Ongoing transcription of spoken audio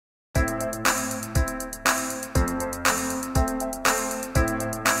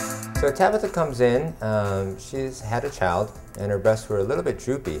So Tabitha comes in, she's had a child and her breasts were a little bit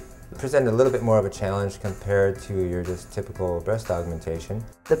droopy. It presented a little bit more of a challenge compared to your just typical breast augmentation.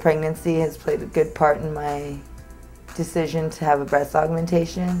 The pregnancy has played a good part in my decision to have a breast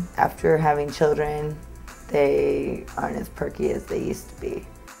augmentation. After having children, they aren't as perky as they used to be.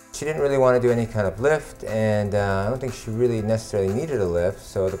 She didn't really want to do any kind of lift, and I don't think she really necessarily needed a lift,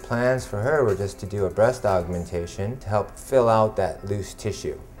 so the plans for her were just to do a breast augmentation to help fill out that loose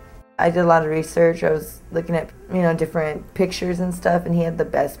tissue. I did a lot of research. I was looking at, different pictures and stuff, and he had the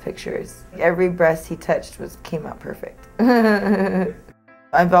best pictures. Every breast he touched came out perfect.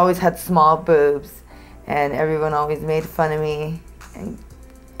 I've always had small boobs, and everyone always made fun of me, and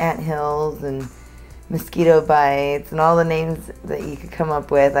anthills and mosquito bites and all the names that you could come up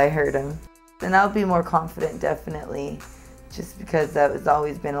with. I heard them. And I'll be more confident, definitely, just because that has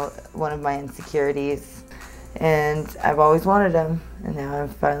always been one of my insecurities. And I've always wanted them, and now I'm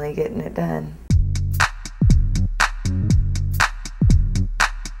finally getting it done.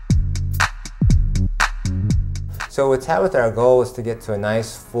 So with Tabitha, our goal was to get to a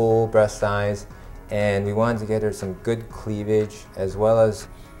nice full breast size, and we wanted to get her some good cleavage as well as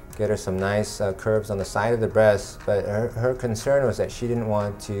get her some nice curves on the side of the breast, but her concern was that she didn't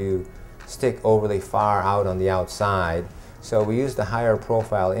want to stick overly far out on the outside. So we used a higher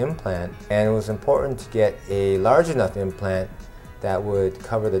profile implant, and it was important to get a large enough implant that would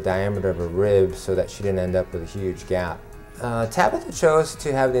cover the diameter of her ribs so that she didn't end up with a huge gap. Tabitha chose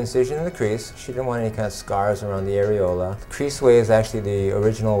to have the incision in the crease. She didn't want any kind of scars around the areola. The crease way is actually the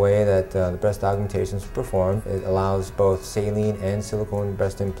original way that the breast augmentations were performed. It allows both saline and silicone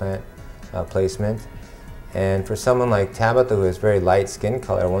breast implant placement. And for someone like Tabitha, who has very light skin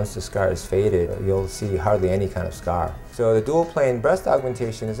color, once the scar is faded, you'll see hardly any kind of scar. So the dual plane breast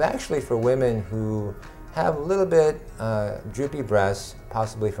augmentation is actually for women who have a little bit droopy breasts,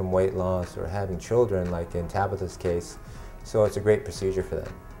 possibly from weight loss or having children, like in Tabitha's case. So it's a great procedure for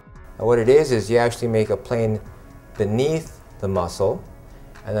them. What it is you actually make a plane beneath the muscle,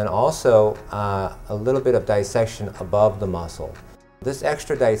 and then also a little bit of dissection above the muscle. This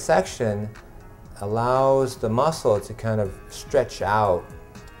extra dissection allows the muscle to kind of stretch out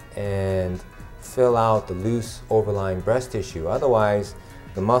and fill out the loose overlying breast tissue. Otherwise,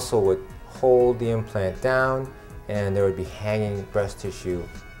 the muscle would hold the implant down and there would be hanging breast tissue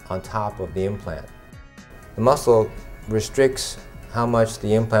on top of the implant. The muscle restricts how much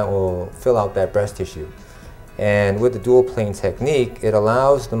the implant will fill out that breast tissue. And with the dual plane technique, it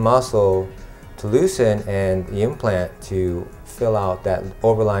allows the muscle to loosen and the implant to fill out that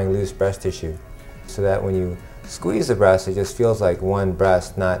overlying loose breast tissue, so that when you squeeze the breast, it just feels like one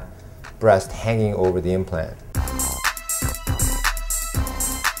breast, not breast hanging over the implant.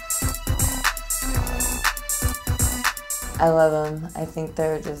 I love them. I think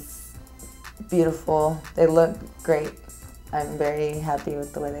they're just beautiful. They look great. I'm very happy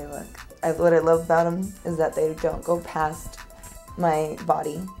with the way they look. What I love about them is that they don't go past my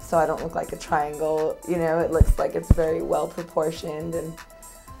body, so I don't look like a triangle. It looks like it's very well proportioned, and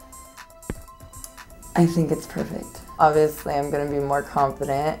I think it's perfect. Obviously, I'm going to be more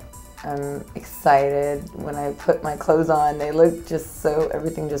confident. I'm excited when I put my clothes on. They look just so,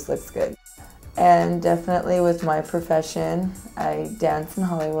 everything just looks good. And definitely with my profession, I dance in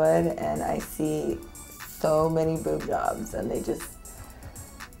Hollywood and I see so many boob jobs, and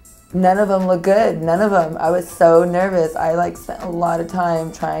none of them look good, none of them. I was so nervous. I spent a lot of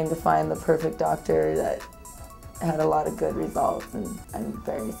time trying to find the perfect doctor that had a lot of good results, and I'm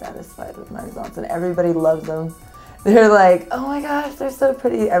very satisfied with my results, and everybody loves them. They're like, oh my gosh, they're so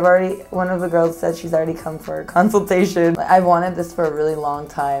pretty. One of the girls said she's already come for a consultation. I've wanted this for a really long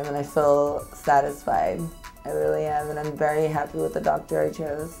time, and I feel satisfied. I really am, and I'm very happy with the doctor I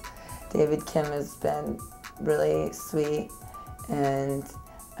chose. David Kim has been really sweet, and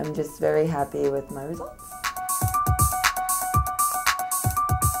I'm just very happy with my results.